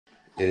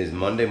It is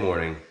Monday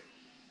morning.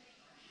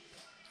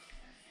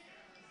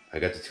 I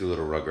got the two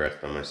little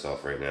rugrats by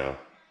myself right now.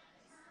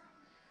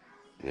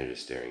 And they're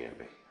just staring at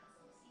me.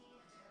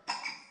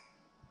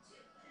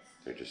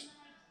 They're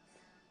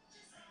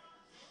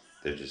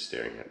just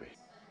staring at me.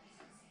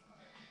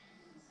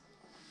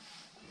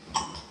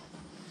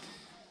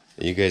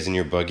 Are you guys in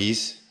your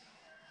buggies?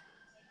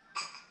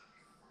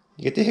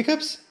 You get the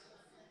hiccups?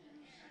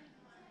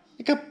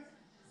 Hiccup.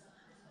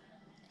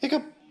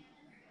 Hiccup.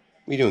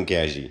 What are you doing,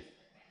 Kaji?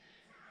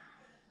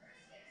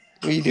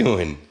 What are you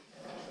doing?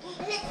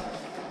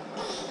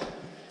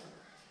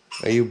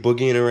 Are you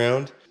boogieing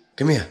around?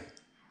 Come here.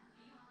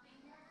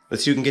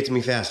 Let's see who can get to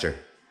me faster.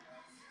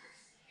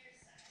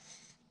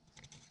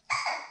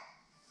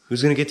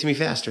 Who's gonna get to me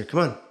faster?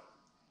 Come on.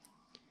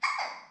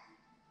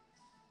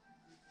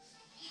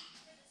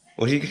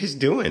 What are you guys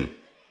doing?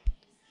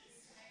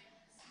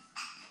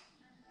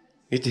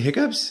 You get the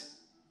hiccups?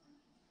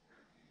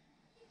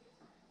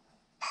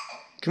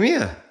 Come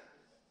here.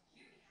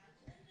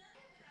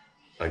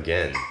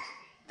 Again,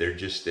 they're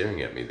just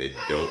staring at me. They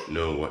don't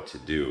know what to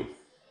do.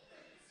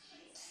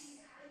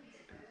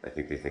 I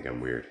think they think I'm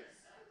weird.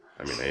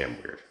 I mean, I am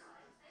weird.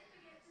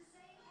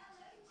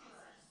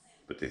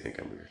 But they think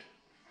I'm weird.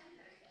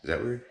 Is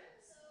that weird?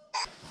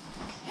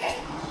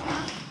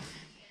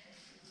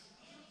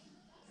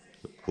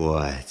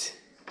 What?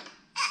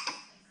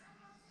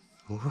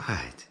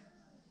 What?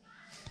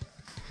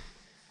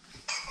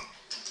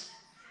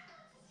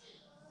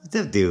 What's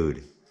up,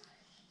 dude?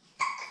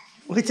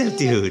 What's up,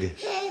 dude?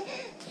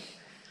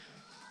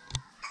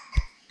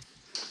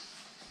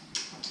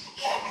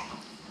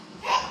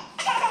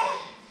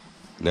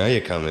 Now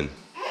you're coming.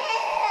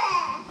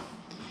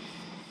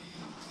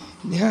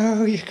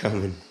 Now you're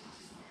coming.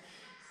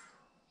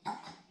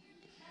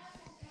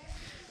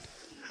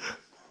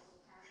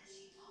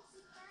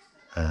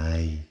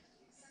 Hi.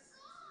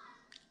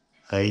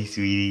 Hi,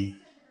 sweetie.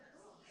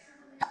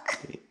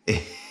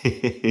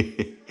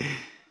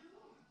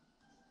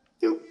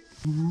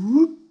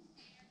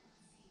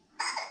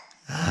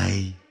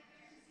 Hi.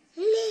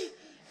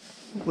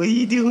 What are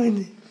you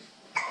doing?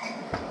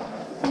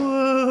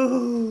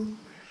 Whoa.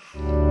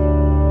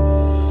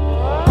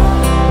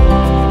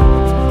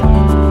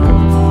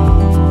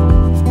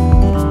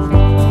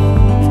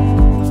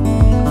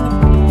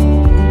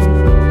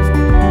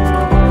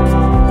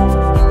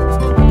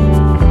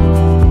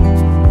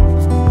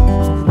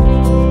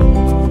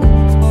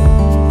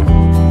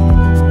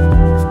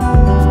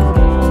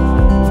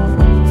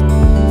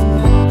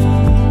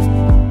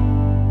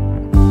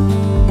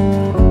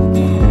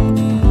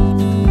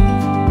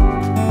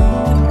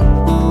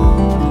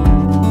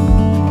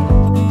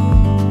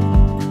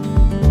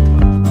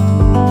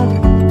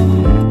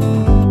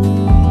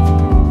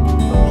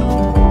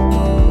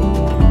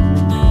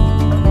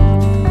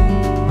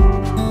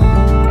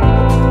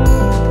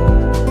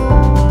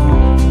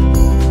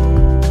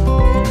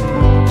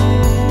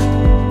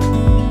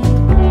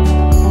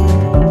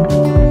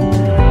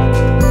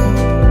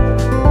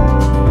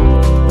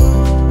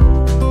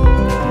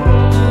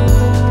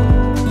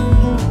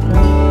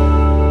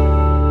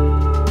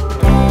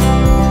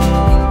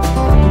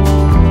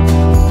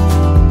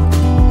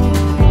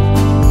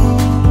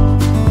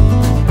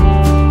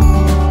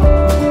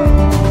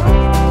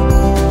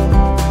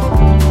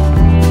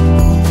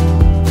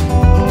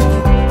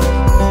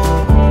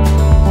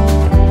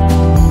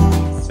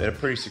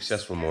 Pretty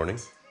successful morning.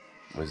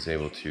 Was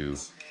able to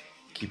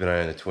keep an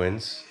eye on the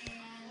twins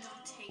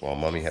while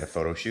Mommy had a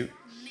photo shoot.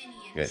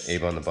 We got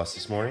Abe on the bus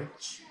this morning,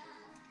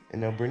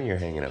 and now Brynny are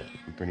hanging out.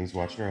 Brynny's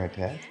watching her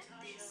iPad,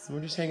 and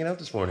we're just hanging out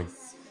this morning.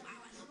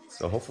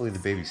 So hopefully the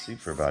babies sleep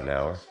for about an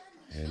hour,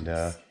 and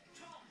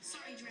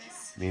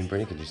me and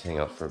Brynny can just hang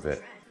out for a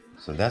bit.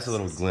 So that's a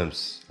little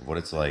glimpse of what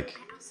it's like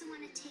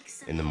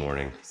in the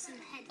morning.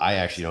 I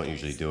actually don't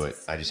usually do it.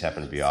 I just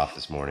happened to be off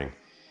this morning,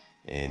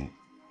 and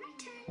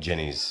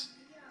Jenny's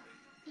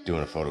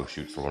doing a photo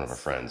shoot for one of her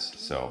friends,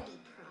 so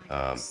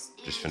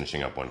just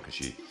finishing up one because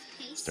she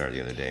started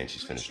the other day and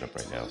she's finishing up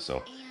right now.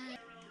 So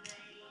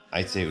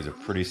I'd say it was a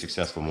pretty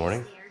successful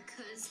morning.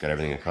 Got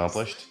everything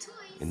accomplished,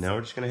 and now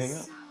we're just gonna hang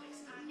out.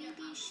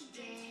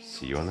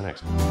 See you on the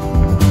next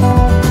one.